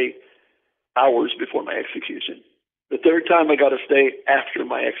to stay hours before my execution. The third time, I got to stay after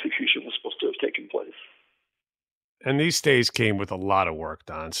my execution was supposed to have taken place. And these stays came with a lot of work,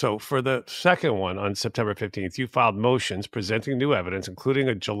 Don. So for the second one on September 15th, you filed motions presenting new evidence, including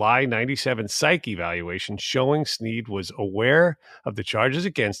a July 97 psych evaluation showing Snead was aware of the charges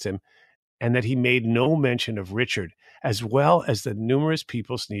against him and that he made no mention of Richard, as well as the numerous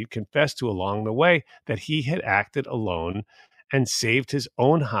people Snead confessed to along the way that he had acted alone and saved his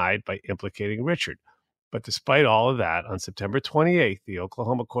own hide by implicating Richard. But despite all of that, on September 28th, the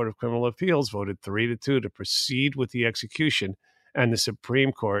Oklahoma Court of Criminal Appeals voted 3-2 to proceed with the execution, and the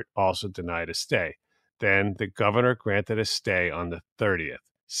Supreme Court also denied a stay. Then the governor granted a stay on the 30th,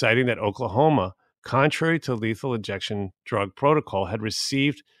 citing that Oklahoma, contrary to lethal injection drug protocol, had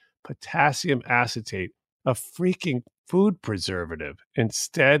received potassium acetate, a freaking food preservative,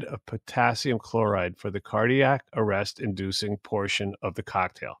 instead of potassium chloride for the cardiac arrest-inducing portion of the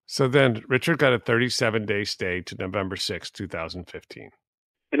cocktail. So then Richard got a 37-day stay to November 6, 2015.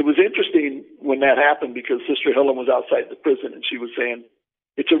 And it was interesting when that happened because Sister Helen was outside the prison and she was saying,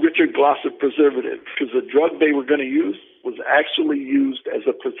 it's a Richard Glossip preservative because the drug they were going to use was actually used as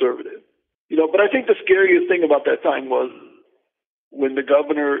a preservative. But I think the scariest thing about that time was when the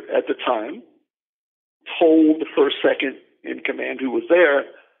governor at the time told the first second in command who was there,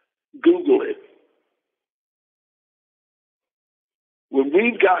 Google it. When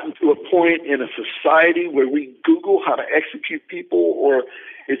we've gotten to a point in a society where we Google how to execute people, or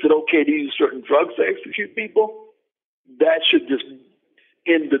is it okay to use certain drugs to execute people, that should just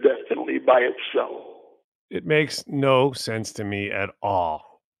end the death penalty by itself. It makes no sense to me at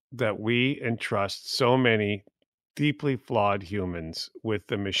all that we entrust so many deeply flawed humans with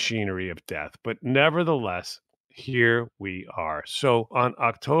the machinery of death. But nevertheless, here we are. So on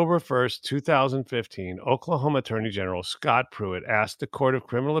October 1st, 2015, Oklahoma Attorney General Scott Pruitt asked the Court of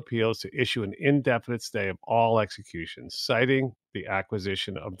Criminal Appeals to issue an indefinite stay of all executions, citing the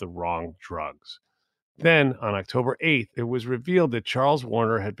acquisition of the wrong drugs. Then, on October 8th, it was revealed that Charles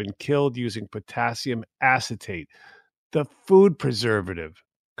Warner had been killed using potassium acetate, the food preservative,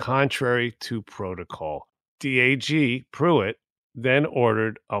 contrary to protocol. DAG Pruitt then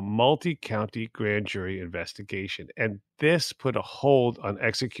ordered a multi-county grand jury investigation, and this put a hold on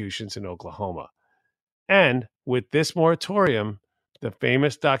executions in Oklahoma. And with this moratorium, the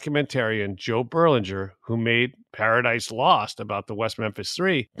famous documentarian Joe Berlinger, who made Paradise Lost about the West Memphis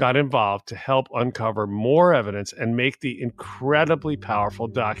Three, got involved to help uncover more evidence and make the incredibly powerful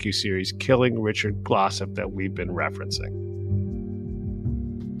docuseries Killing Richard Glossip that we've been referencing.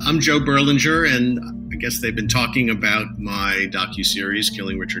 I'm Joe Berlinger, and I guess they've been talking about my docuseries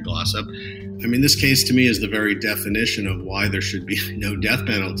Killing Richard Glossip. I mean, this case to me is the very definition of why there should be no death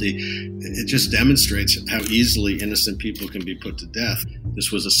penalty. It just demonstrates how easily innocent people can be put to death.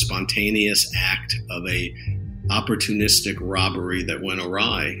 This was a spontaneous act of a opportunistic robbery that went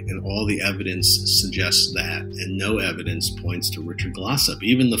awry, and all the evidence suggests that, and no evidence points to Richard Glossip.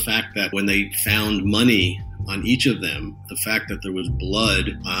 Even the fact that when they found money on each of them, the fact that there was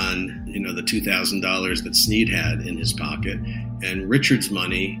blood on, the $2,000 that Snead had in his pocket, and Richard's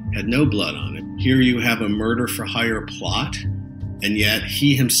money had no blood on it. Here you have a murder for hire plot, and yet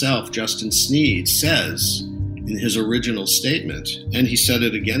he himself, Justin Snead, says in his original statement, and he said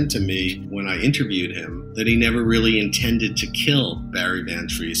it again to me when I interviewed him, that he never really intended to kill Barry Van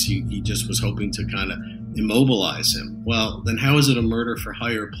Treese. He just was hoping to kind of immobilize him. Well, then how is it a murder for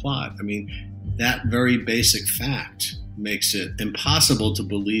hire plot? I mean, that very basic fact makes it impossible to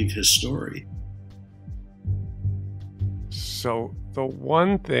believe his story. So the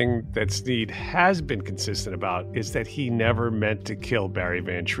one thing that Snead has been consistent about is that he never meant to kill Barry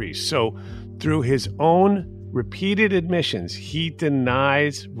Van Treese. So through his own repeated admissions, he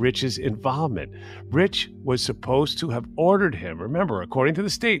denies Rich's involvement. Rich was supposed to have ordered him, remember, according to the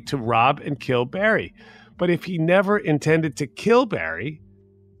state, to rob and kill Barry. But if he never intended to kill Barry,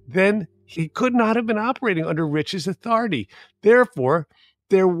 then he could not have been operating under Rich's authority. Therefore,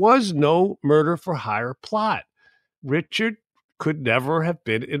 there was no murder for hire plot. Richard could never have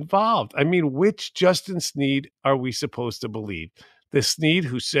been involved. I mean, which Justin Snead are we supposed to believe? The Snead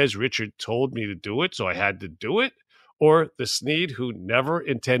who says Richard told me to do it, so I had to do it? Or the Snead who never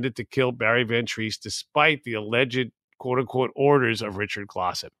intended to kill Barry Van Treese despite the alleged quote-unquote orders of Richard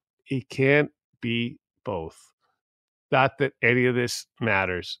Glossip? He can't be both. Not that any of this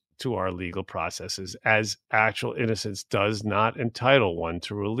matters to our legal processes, as actual innocence does not entitle one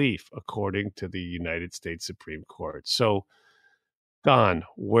to relief, according to the United States Supreme Court. So, Don,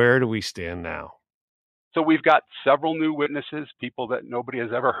 where do we stand now? So we've got several new witnesses, people that nobody has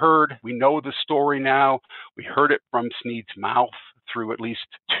ever heard. We know the story now. We heard it from Snead's mouth through at least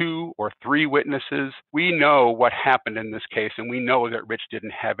 2 or 3 witnesses. We know what happened in this case, and we know that Rich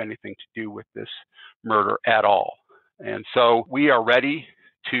didn't have anything to do with this murder at all. And so we are ready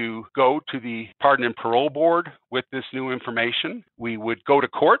to go to the Pardon and Parole Board with this new information. We would go to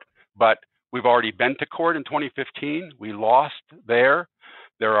court, but we've already been to court in 2015. We lost there.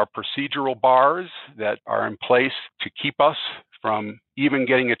 There are procedural bars that are in place to keep us from even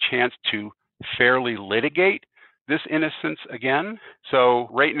getting a chance to fairly litigate this innocence again. So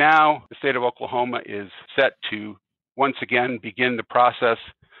right now, the state of Oklahoma is set to once again begin the process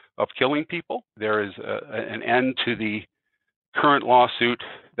of killing people. There is an end to the current lawsuit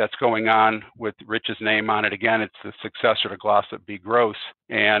that's going on with Rich's name on it. Again, it's the successor to Glossip v. Gross.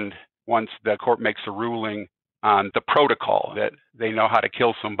 And once the court makes a ruling on the protocol that they know how to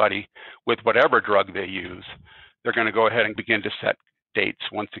kill somebody with whatever drug they use, they're going to go ahead and begin to set dates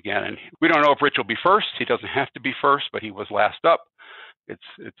once again. And we don't know if Rich will be first. He doesn't have to be first, but he was last up.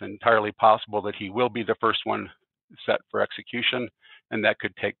 It's entirely possible that he will be the first one set for execution, and that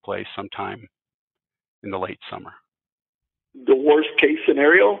could take place sometime in the late summer. The worst case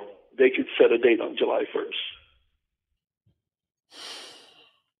scenario, they could set a date on July 1st.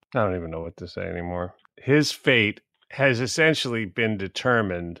 I don't even know what to say anymore. His fate has essentially been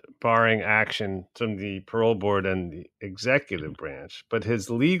determined, barring action from the parole board and the executive branch, but his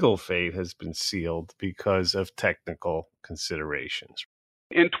legal fate has been sealed because of technical considerations.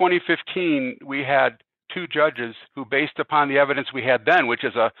 In 2015, we had 2 judges who, based upon the evidence we had then, which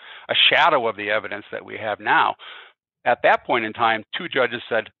is a shadow of the evidence that we have now, at that point in time, 2 judges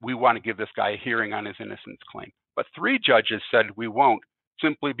said, we want to give this guy a hearing on his innocence claim. But 3 judges said we won't,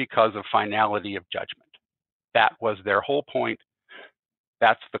 simply because of finality of judgment. That was their whole point.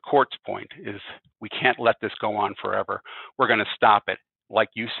 That's the court's point, is we can't let this go on forever. We're going to stop it. Like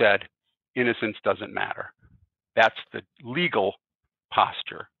you said, innocence doesn't matter. That's the legal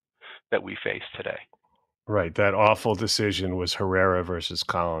posture that we face today. Right. That awful decision was Herrera versus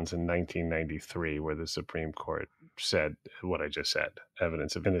Collins in 1993, where the Supreme Court said what I just said.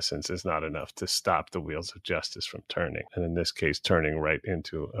 Evidence of innocence is not enough to stop the wheels of justice from turning. And in this case, turning right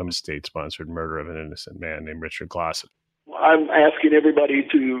into a state-sponsored murder of an innocent man named Richard Glossip. Well, I'm asking everybody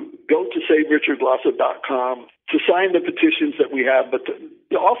to go to SaveRichardGlossip.com to sign the petitions that we have, but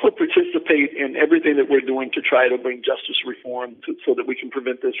to also participate in everything that we're doing to try to bring justice reform so that we can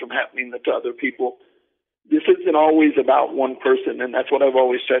prevent this from happening to other people. This isn't always about one person, and that's what I've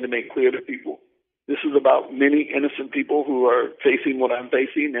always tried to make clear to people. This is about many innocent people who are facing what I'm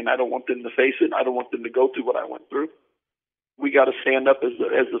facing, and I don't want them to face it. I don't want them to go through what I went through. We got to stand up as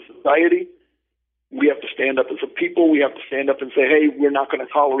a society. We have to stand up as a people. We have to stand up and say, hey, we're not going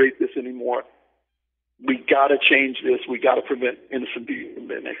to tolerate this anymore. We got to change this. We got to prevent innocent people from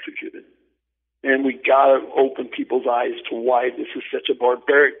being executed. And we got to open people's eyes to why this is such a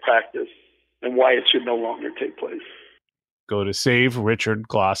barbaric practice and why it should no longer take place. Go to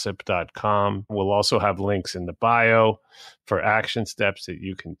SaveRichardGlossip.com. We'll also have links in the bio for action steps that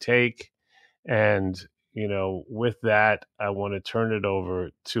you can take. And, with that, I want to turn it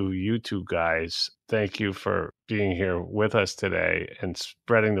over to you two guys. Thank you for being here with us today and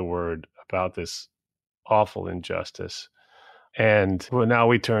spreading the word about this awful injustice. And now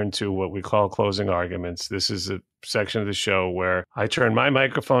we turn to what we call closing arguments. This is a section of the show where I turn my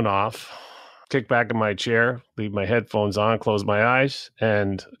microphone off, kick back in my chair, leave my headphones on, close my eyes,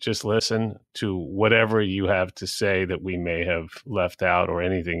 and just listen to whatever you have to say that we may have left out or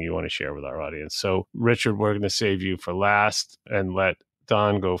anything you want to share with our audience. So, Richard, we're going to save you for last and let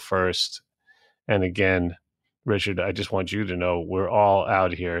Don go first. And again, Richard, I just want you to know we're all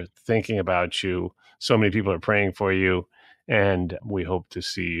out here thinking about you. So many people are praying for you, and we hope to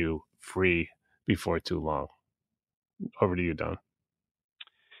see you free before too long. Over to you, Don.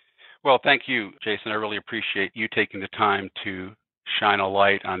 Well, thank you, Jason. I really appreciate you taking the time to shine a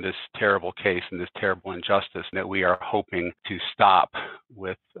light on this terrible case and this terrible injustice that we are hoping to stop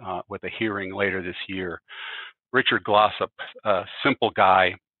with a hearing later this year. Richard Glossip, a simple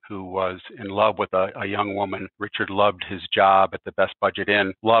guy who was in love with a young woman. Richard loved his job at the Best Budget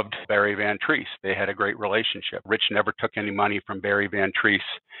Inn, loved Barry Van Treese. They had a great relationship. Rich never took any money from Barry Van Treese,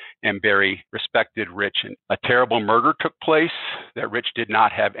 and Barry respected Rich. And a terrible murder took place that Rich did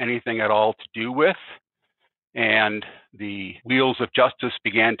not have anything at all to do with. And the wheels of justice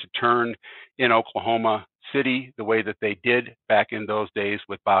began to turn in Oklahoma City the way that they did back in those days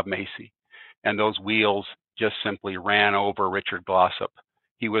with Bob Macy. And those wheels just simply ran over Richard Glossip.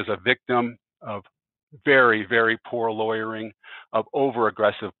 He was a victim of very, very poor lawyering, of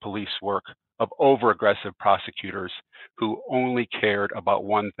over-aggressive police work, of over-aggressive prosecutors who only cared about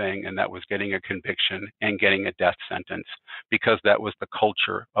one thing, and that was getting a conviction and getting a death sentence, because that was the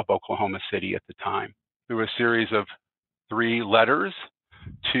culture of Oklahoma City at the time. Through a series of 3 letters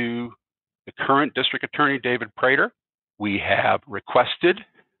to the current district attorney, David Prater, we have requested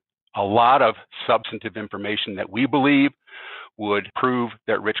a lot of substantive information that we believe would prove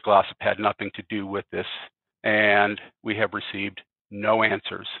that Rich Glossip had nothing to do with this, and we have received no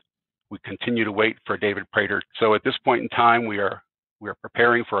answers. We continue to wait for David Prater. So at this point in time, we are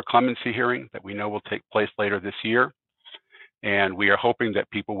preparing for a clemency hearing that we know will take place later this year, and we are hoping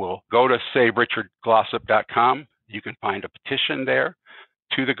that people will go to SaveRichardGlossip.com. You can find a petition there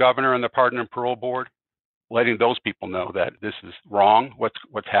to the governor and the Pardon and Parole Board, letting those people know that this is wrong,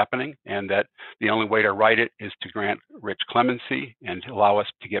 what's happening, and that the only way to right it is to grant Rich clemency and to allow us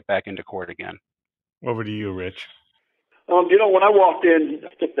to get back into court again. Over to you, Rich. When I walked in,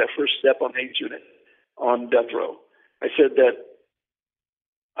 I took that first step on H Unit on death row. I said that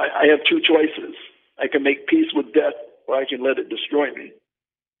I have 2 choices. I can make peace with death, or I can let it destroy me.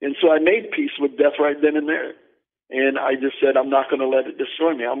 And so I made peace with death right then and there. And I just said, I'm not going to let it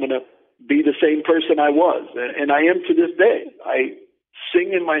destroy me. I'm going to be the same person I was. And I am to this day. I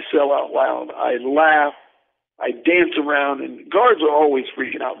sing in my cell out loud. I laugh. I dance around. And guards are always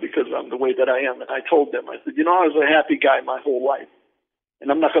freaking out because I'm the way that I am. And I told them, I said, I was a happy guy my whole life. And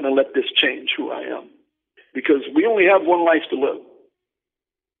I'm not going to let this change who I am. Because we only have one life to live.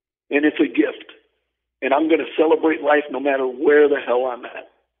 And it's a gift. And I'm going to celebrate life no matter where the hell I'm at.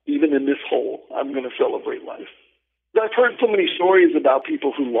 Even in this hole, I'm going to celebrate life. I've heard so many stories about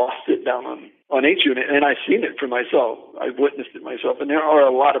people who lost it down on H Unit, and I've seen it for myself. I've witnessed it myself. And there are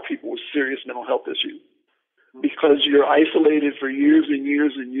a lot of people with serious mental health issues because you're isolated for years and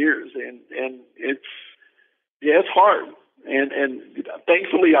years and years. And it's hard. And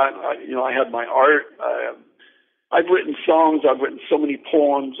thankfully, I have my art. I've written songs. I've written so many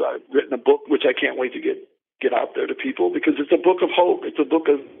poems. I've written a book, which I can't wait to get out there to people, because it's a book of hope. It's a book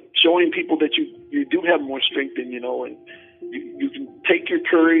of showing people that you do have more strength and you can take your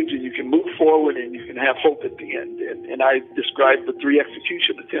courage and you can move forward and you can have hope at the end. And I describe the 3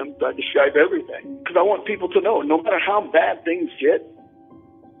 execution attempts. I describe everything because I want people to know no matter how bad things get,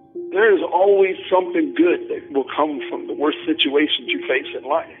 There is always something good that will come from the worst situations you face in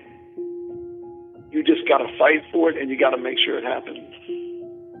life. You just got to fight for it, and you got to make sure it happens.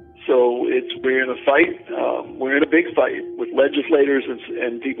 So we're in a fight. We're in a big fight with legislators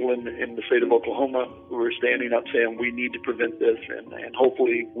and people in the state of Oklahoma who are standing up saying we need to prevent this, and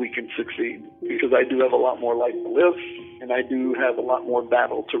hopefully we can succeed, because I do have a lot more life to live, and I do have a lot more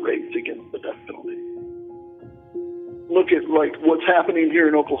battle to rage against the death penalty. Look at like what's happening here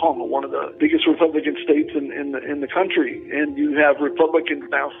in Oklahoma, one of the biggest Republican states in the country, and you have Republicans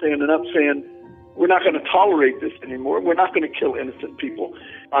now standing up saying, we're not going to tolerate this anymore. We're not going to kill innocent people.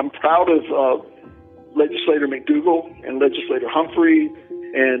 I'm proud of Legislator McDougal and Legislator Humphrey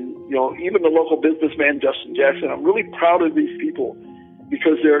and, even the local businessman Justin Jackson. I'm really proud of these people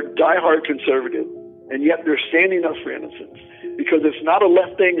because they're diehard conservative, and yet they're standing up for innocence, because it's not a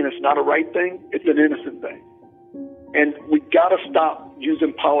left thing and it's not a right thing. It's an innocent thing. And we got to stop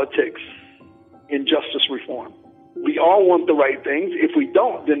using politics in justice reform. We all want the right things. If we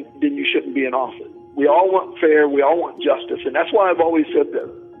don't, then you shouldn't be in office. We all want fair. We all want justice. And that's why I've always said that.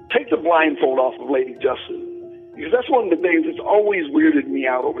 Take the blindfold off of Lady Justice. Because that's one of the things that's always weirded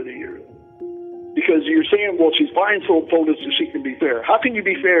me out over the years. Because you're saying, well, she's blindfolded so she can be fair. How can you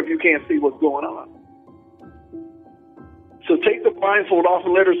be fair if you can't see what's going on? So take the blindfold off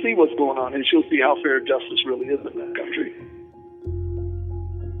and let her see what's going on, and she'll see how fair justice really is in that country.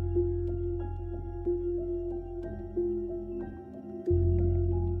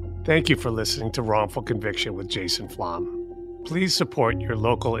 Thank you for listening to Wrongful Conviction with Jason Flom. Please support your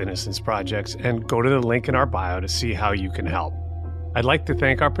local innocence projects and go to the link in our bio to see how you can help. I'd like to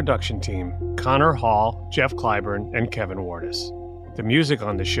thank our production team, Connor Hall, Jeff Clyburn, and Kevin Wardis. The music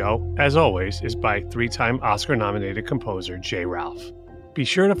on the show, as always, is by 3-time Oscar-nominated composer Jay Ralph. Be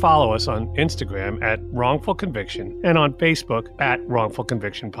sure to follow us on Instagram at Wrongful Conviction and on Facebook at Wrongful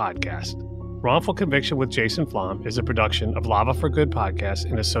Conviction Podcast. Wrongful Conviction with Jason Flom is a production of Lava for Good Podcast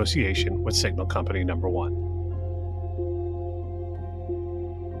in association with Signal Company No. 1.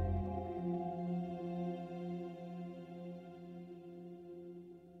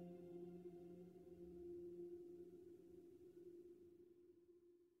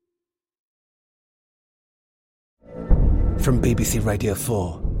 From BBC Radio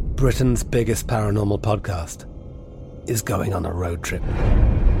 4, Britain's biggest paranormal podcast is going on a road trip.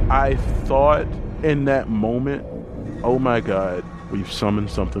 I thought in that moment, oh my God, we've summoned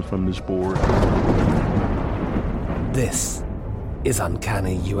something from this board. This is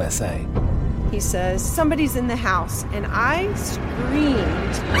Uncanny USA. He says, somebody's in the house, and I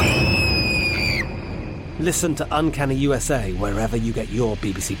screamed. Listen to Uncanny USA wherever you get your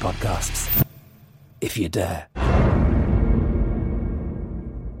BBC podcasts, if you dare.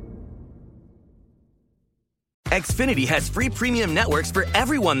 Xfinity has free premium networks for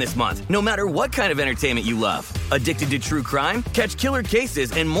everyone this month, no matter what kind of entertainment you love. Addicted to true crime? Catch killer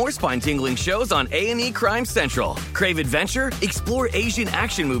cases and more spine-tingling shows on A&E Crime Central. Crave adventure? Explore Asian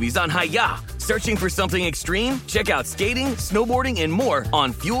action movies on Hi-Ya. Searching for something extreme? Check out skating, snowboarding, and more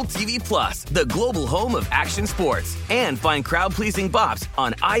on Fuel TV Plus, the global home of action sports. And find crowd-pleasing bops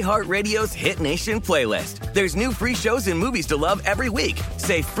on iHeartRadio's Hit Nation playlist. There's new free shows and movies to love every week.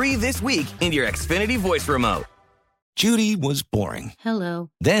 Say free this week in your Xfinity voice remote. Judy was boring. Hello.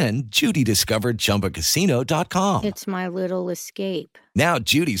 Then Judy discovered ChumbaCasino.com. It's my little escape. Now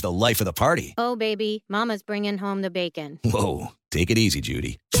Judy's the life of the party. Oh, baby, mama's bringing home the bacon. Whoa, take it easy,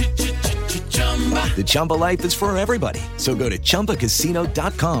 Judy. The Chumba life is for everybody. So go to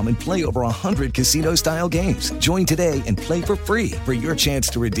ChumbaCasino.com and play over 100 casino-style games. Join today and play for free for your chance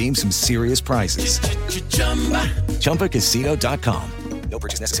to redeem some serious prizes. ChumbaCasino.com. No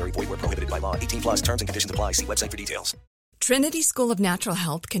purchase necessary. Void where prohibited by law. 18 plus terms and conditions apply. See website for details. Trinity School of Natural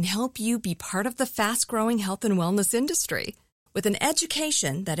Health can help you be part of the fast-growing health and wellness industry. With an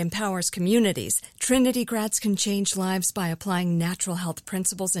education that empowers communities, Trinity grads can change lives by applying natural health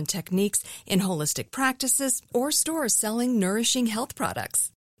principles and techniques in holistic practices or stores selling nourishing health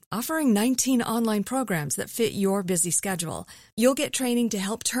products. Offering 19 online programs that fit your busy schedule, you'll get training to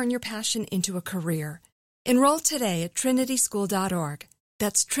help turn your passion into a career. Enroll today at trinityschool.org.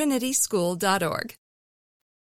 That's trinityschool.org.